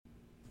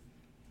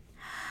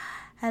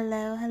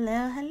Hello,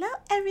 hello, hello,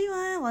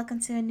 everyone.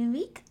 Welcome to a new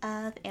week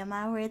of Am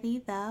I Worthy,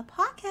 the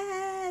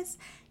podcast.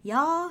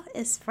 Y'all,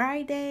 it's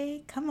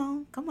Friday. Come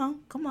on, come on,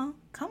 come on,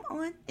 come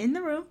on in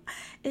the room.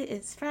 It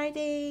is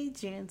Friday,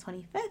 June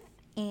 25th.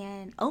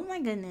 And oh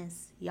my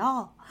goodness,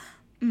 y'all,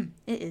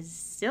 it is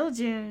still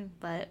June,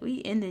 but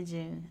we ended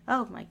June.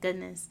 Oh my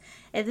goodness.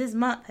 If this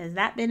month has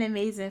not been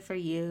amazing for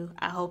you,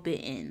 I hope it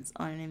ends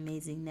on an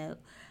amazing note.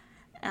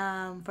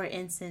 For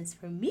instance,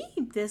 for me,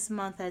 this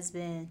month has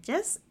been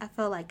I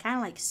feel like kind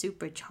of like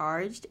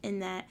supercharged in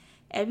that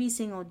every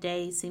single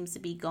day seems to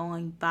be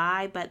going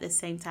by, but at the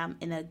same time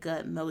in a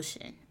good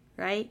motion,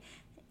 right?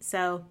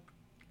 So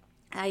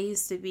I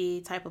used to be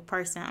the type of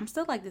person, I'm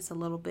still like this a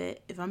little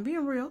bit. If I'm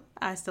being real,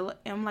 I still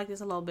am like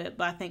this a little bit,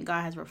 but I think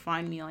God has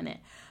refined me on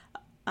it.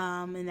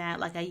 And that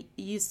like I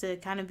used to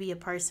kind of be a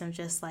person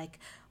just like,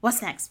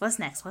 what's next? What's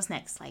next? What's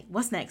next? Like,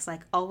 what's next?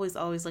 Like always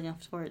looking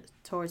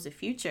towards the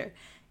future.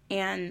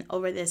 And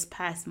over this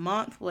past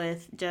month,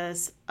 with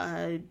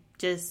feeling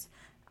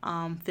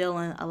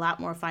a lot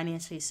more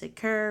financially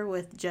secure,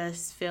 with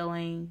just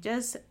feeling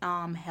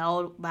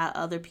held by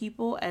other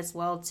people as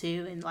well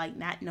too, and like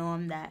not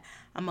knowing that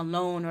I'm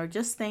alone or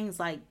just things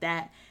like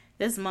that.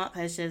 This month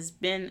has just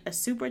been a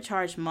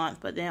supercharged month,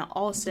 but then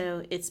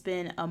also it's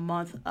been a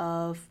month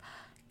of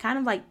kind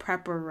of like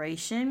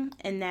preparation,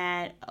 and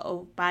that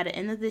by the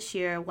end of this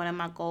year, one of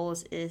my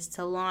goals is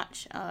to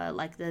launch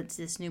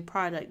this new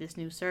product, this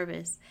new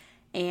service.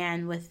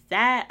 And with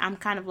that, I'm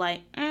kind of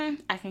like,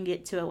 I can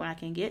get to it when I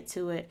can get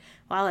to it.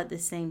 While at the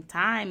same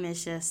time,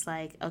 it's just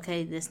like,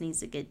 okay, this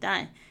needs to get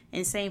done.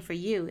 And same for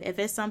you. If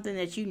it's something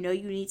that you know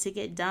you need to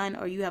get done,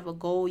 or you have a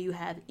goal, you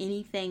have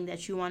anything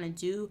that you want to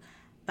do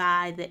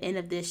by the end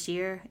of this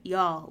year,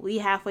 y'all, we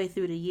halfway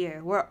through the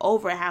year. We're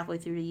over halfway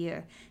through the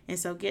year. And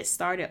so get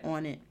started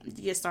on it.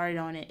 Get started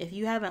on it. If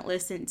you haven't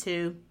listened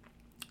to,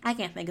 I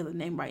can't think of the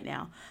name right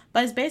now,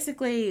 but it's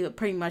basically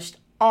pretty much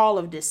all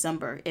of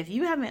December. If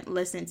you haven't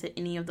listened to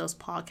any of those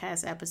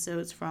podcast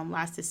episodes from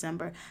last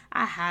December,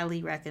 I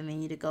highly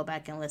recommend you to go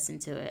back and listen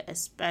to it,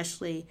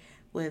 especially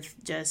with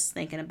just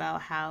thinking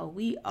about how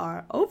we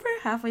are over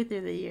halfway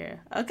through the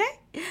year. Okay?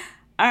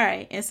 All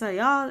right. And so,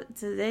 y'all,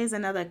 today's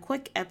another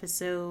quick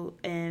episode.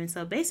 And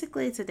so,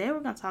 basically, today we're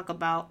going to talk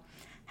about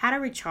how to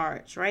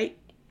recharge, right?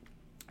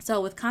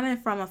 So with coming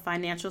from a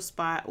financial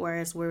spot,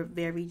 whereas we're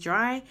very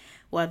dry,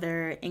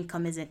 whether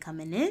income isn't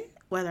coming in,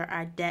 whether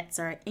our debts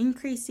are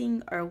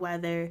increasing, or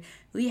whether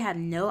we have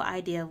no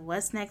idea of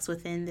what's next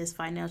within this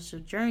financial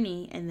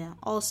journey. And then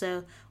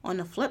also on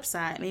the flip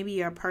side, maybe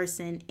you're a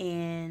person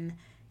and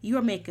you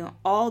are making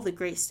all the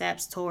great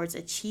steps towards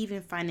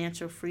achieving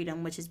financial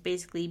freedom, which is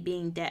basically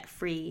being debt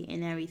free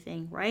and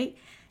everything, right?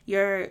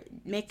 You're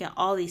making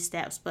all these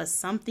steps, but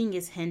something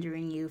is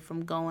hindering you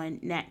from going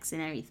next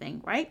and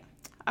everything, right?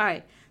 All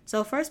right.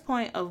 So first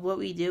point of what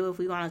we do if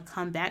we want to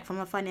come back from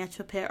a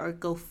financial pit or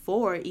go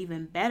forward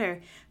even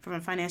better from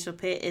a financial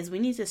pit is we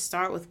need to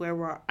start with where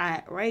we're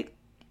at, right?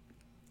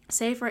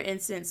 Say, for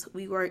instance,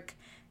 we work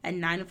a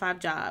 9-to-5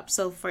 job.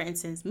 So, for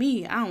instance,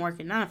 me, I don't work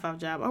a 9-to-5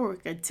 job. I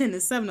work a 10 to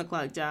 7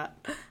 o'clock job.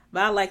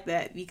 But I like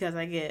that because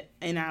I get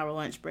an hour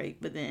lunch break.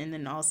 But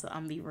then also,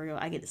 I'm be real,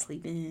 I get to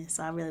sleep in.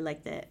 So I really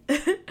like that.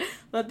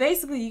 But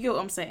basically, you get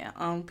what I'm saying.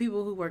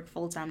 People who work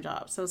full-time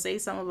jobs. So say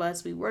some of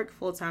us, we work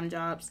full-time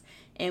jobs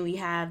and we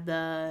have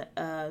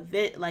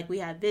we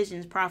have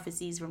visions,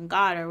 prophecies from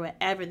God or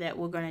whatever that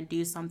we're going to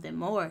do something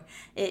more.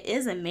 It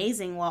is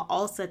amazing, while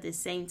also at the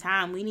same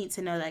time, we need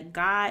to know that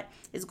God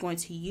is going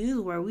to use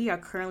where we are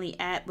currently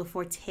at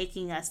before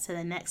taking us to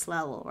the next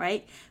level,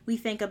 right? We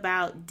think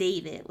about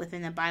David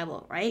within the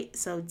Bible, right?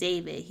 So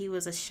David, he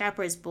was a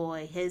shepherd's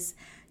boy. His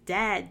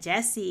dad,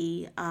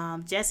 Jesse,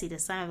 the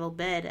son of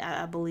Obed,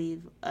 I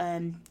believe,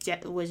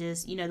 which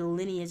is, the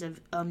lineage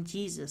of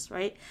Jesus,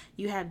 right?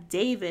 You have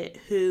David,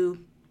 who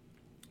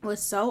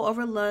was so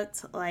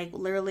overlooked, like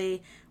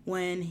literally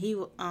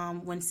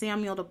when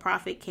Samuel the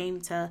prophet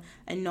came to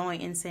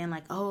anoint and saying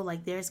like, oh,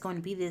 like there's going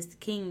to be this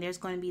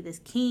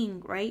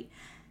king, right?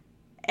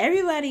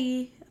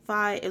 Everybody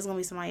thought it was going to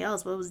be somebody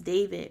else, but it was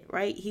David,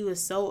 right? He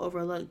was so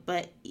overlooked,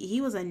 but he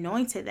was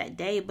anointed that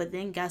day. But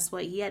then guess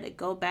what? He had to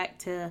go back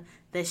to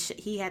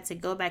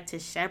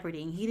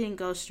shepherding. He didn't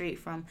go straight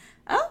from,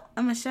 oh,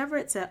 I'm a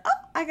shepherd to, oh,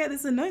 I got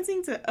this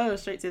anointing to, oh,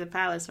 straight to the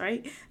palace,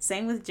 right?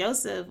 Same with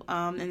Joseph.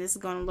 And this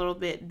is going a little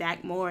bit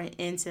back more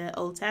into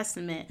Old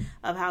Testament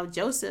of how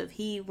Joseph,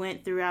 he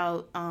went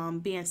throughout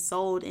being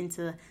sold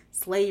into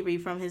slavery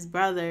from his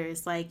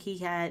brothers. Like he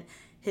had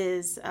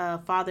his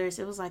father's,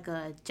 it was like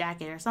a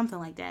jacket or something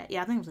like that.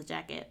 Yeah, I think it was a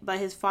jacket. But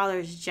his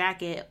father's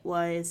jacket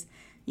was,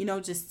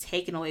 just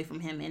taken away from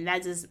him. And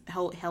that just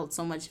held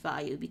so much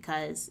value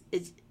because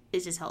it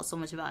just held so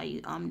much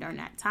value during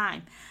that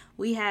time.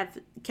 We have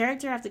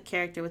character after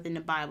character within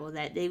the Bible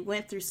that they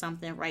went through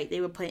something, right?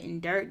 They were put in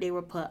dirt. They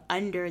were put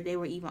under. They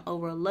were even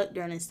overlooked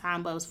during this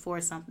time, but it was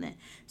for something.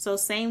 So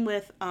same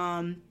with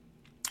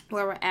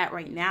where we're at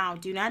right now.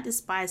 Do not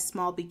despise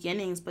small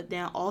beginnings, but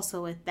then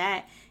also with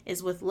that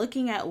is with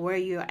looking at where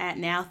you're at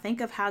now,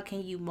 think of how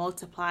can you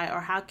multiply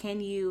or how can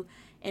you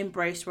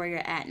embrace where you're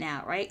at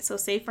now, right? So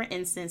say for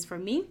instance, for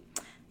me,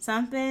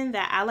 something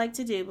that I like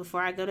to do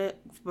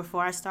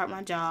before I start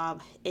my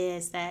job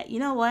is that, you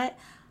know what?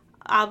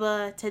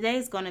 Abba,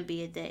 today's going to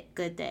be a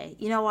good day.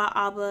 You know what,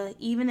 Abba?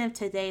 Even if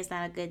today is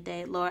not a good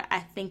day, Lord,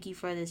 I thank you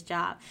for this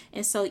job.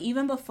 And so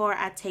even before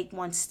I take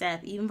one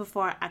step, even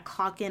before I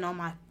clock in on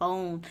my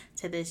phone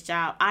to this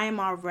job, I am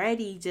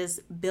already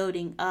just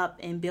building up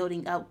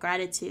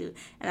gratitude.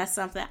 And that's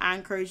something I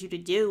encourage you to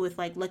do with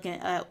like looking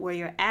at where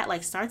you're at.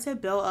 Like start to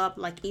build up,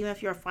 like even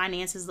if your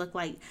finances look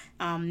like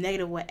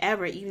negative,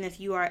 whatever, even if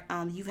you are,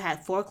 you've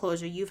had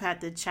foreclosure, you've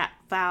had to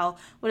file,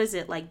 what is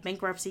it, like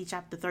bankruptcy,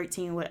 chapter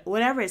 13,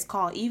 whatever it's called.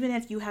 Even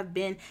if you have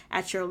been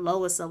at your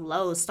lowest of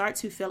lows, start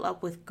to fill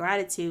up with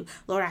gratitude.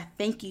 Lord, I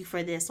thank you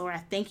for this. Lord, I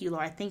thank you.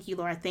 Lord, I thank you.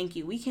 Lord, I thank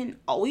you.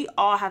 We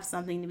all have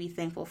something to be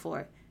thankful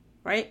for,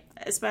 right?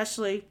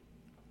 Especially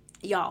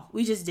y'all.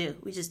 We just do.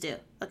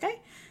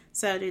 Okay?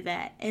 So do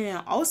that. And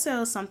then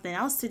also something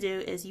else to do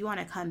is you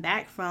want to come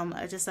back from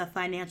just a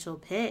financial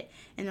pit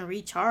and a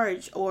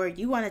recharge, or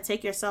you want to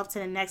take yourself to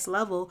the next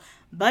level.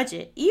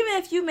 Budget. Even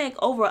if you make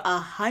over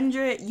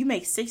 100, you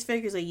make 6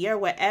 figures a year,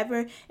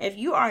 whatever. If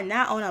you are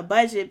not on a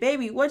budget,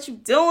 baby, what you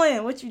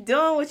doing?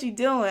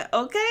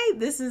 Okay?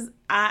 This is,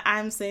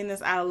 I'm saying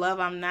this out of love.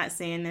 I'm not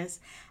saying this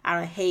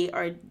out of hate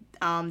or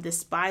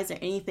despise or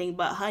anything,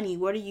 but honey,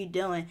 what are you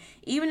doing?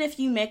 Even if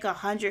you make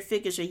 100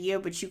 figures a year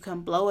but you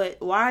can blow it,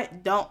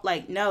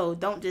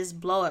 don't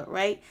just blow it,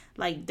 right?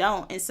 Like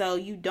don't. And so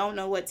you don't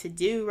know what to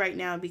do right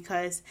now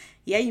because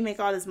yeah, you make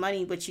all this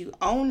money but you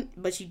don't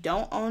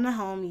own a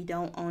home, you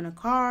don't own a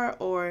car,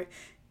 or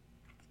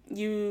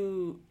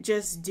you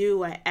just do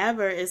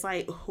whatever. It's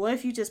like, what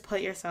if you just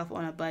put yourself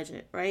on a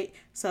budget, right?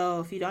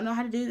 So if you don't know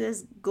how to do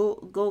this,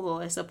 Google.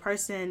 It's a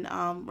person,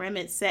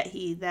 Ramit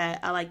Sethi, that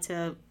I like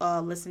to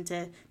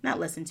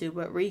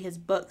read his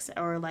books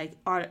or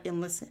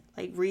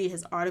read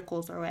his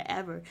articles or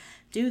whatever.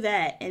 Do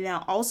that. And then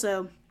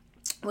also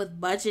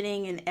with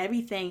budgeting and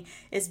everything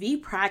is be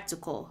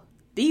practical.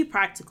 Be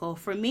practical.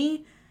 For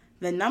me,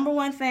 the number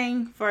one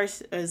thing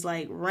first is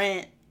like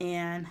rent,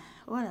 and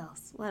what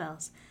else?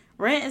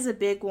 Rent is a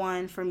big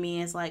one for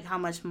me. It's like how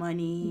much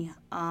money,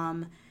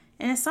 and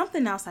it's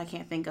something else I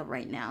can't think of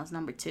right now. It's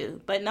number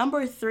 2. But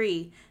number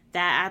 3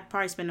 that I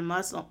probably spend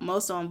the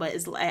most on, but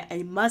is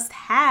a must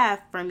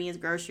have for me is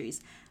groceries.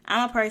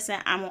 I'm a person,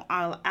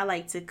 I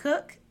like to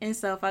cook. And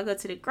so if I go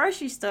to the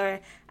grocery store,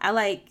 I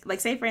like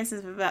say for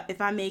instance, if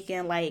I'm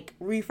making like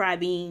refried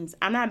beans,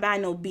 I'm not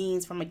buying no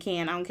beans from a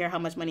can. I don't care how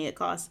much money it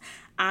costs.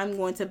 I'm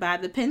going to buy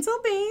the pinto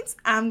beans.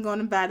 I'm going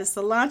to buy the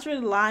cilantro,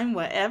 the lime,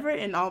 whatever,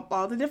 and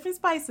all the different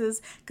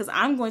spices, because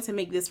I'm going to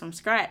make this from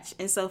scratch.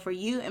 And so for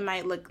you, it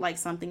might look like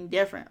something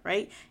different,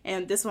 right?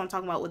 And this is what I'm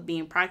talking about with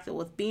being practical.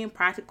 With being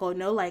practical,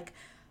 know like,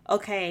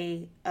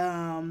 okay,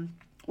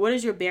 what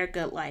is your bare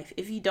gut life?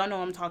 If you don't know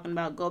what I'm talking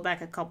about, go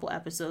back a couple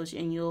episodes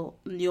and you'll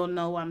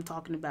know what I'm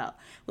talking about.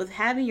 With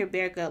having your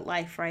bare gut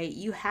life, right,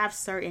 you have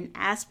certain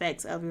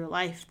aspects of your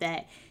life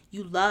that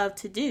you love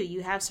to do.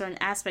 You have certain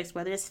aspects,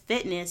 whether it's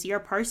fitness, you're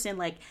a person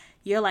like,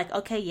 you're like,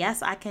 okay,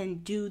 yes, I can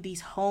do these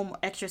home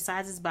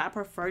exercises, but I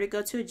prefer to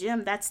go to a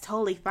gym. That's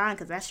totally fine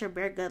because that's your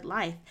bare gut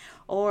life.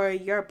 Or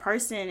you're a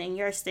person and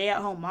you're a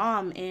stay-at-home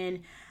mom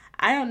and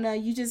I don't know,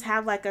 you just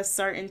have like a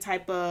certain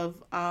type of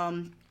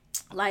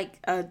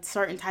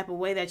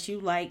way that you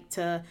like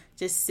to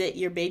just sit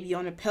your baby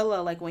on a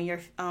pillow, like when you're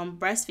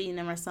breastfeeding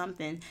them or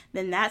something,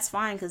 then that's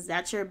fine because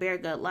that's your bare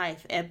gut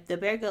life. If the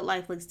bare gut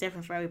life looks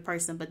different for every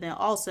person, but then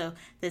also at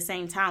the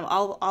same time,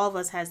 all of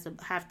us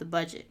have to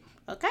budget,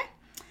 okay?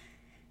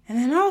 And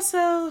then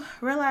also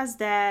realize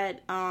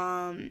that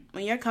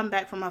when you're coming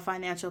back from a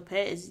financial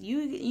pit, is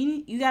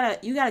you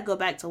gotta go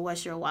back to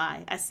what's your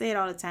why. I say it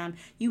all the time.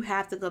 You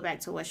have to go back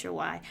to what's your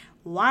why.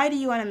 Why do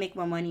you want to make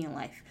more money in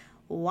life?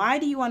 Why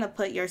do you want to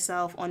put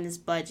yourself on this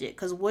budget?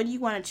 Because what do you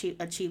want to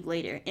achieve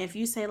later? And if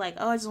you say like,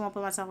 oh, I just want to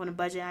put myself on a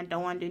budget and I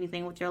don't want to do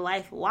anything with your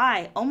life.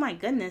 Why? Oh my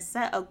goodness.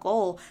 Set a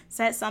goal.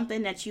 Set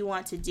something that you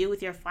want to do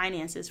with your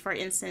finances. For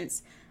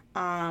instance,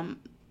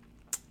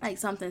 like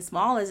something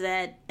small is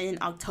that in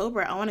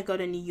October, I want to go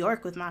to New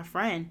York with my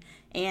friend.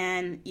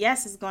 And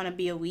yes, it's going to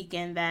be a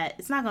weekend that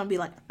it's not going to be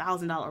like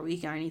 $1,000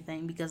 weekend or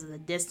anything because of the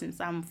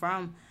distance I'm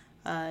from,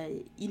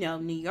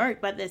 New York.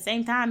 But at the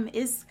same time,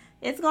 it's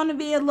going to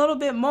be a little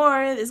bit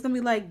more. It's going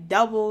to be like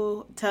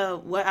double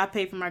to what I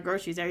pay for my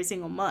groceries every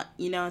single month,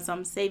 and so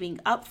I'm saving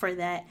up for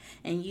that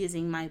and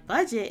using my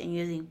budget and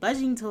using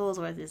budgeting tools,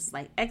 whether it's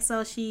like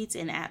Excel sheets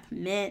and App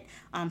Mint,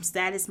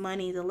 Status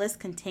Money. The list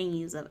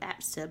continues of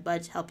apps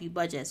to help you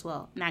budget as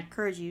well. And I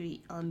encourage you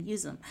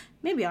use them.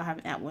 Maybe I'll have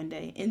an app one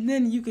day and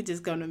then you could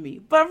just go to me.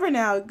 But for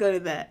now, go to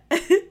that.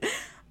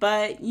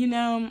 But,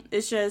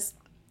 it's just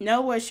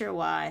know what's your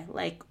why.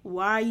 Like,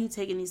 why are you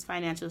taking these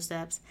financial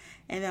steps?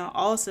 And then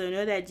also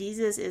know that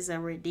Jesus is a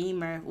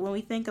redeemer. When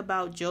we think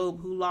about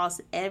Job, who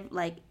lost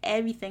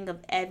everything of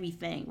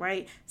everything,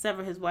 right? Except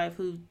for his wife,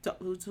 who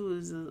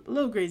was a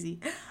little crazy.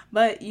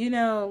 But,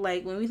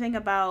 when we think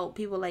about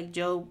people like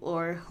Job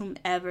or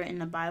whomever in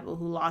the Bible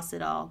who lost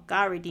it all,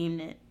 God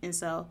redeemed it. And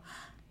so,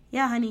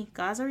 yeah, honey,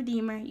 God's a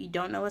redeemer. You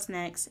don't know what's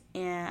next.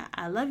 And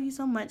I love you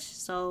so much.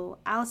 So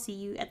I'll see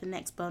you at the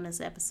next bonus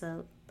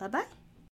episode. Bye bye.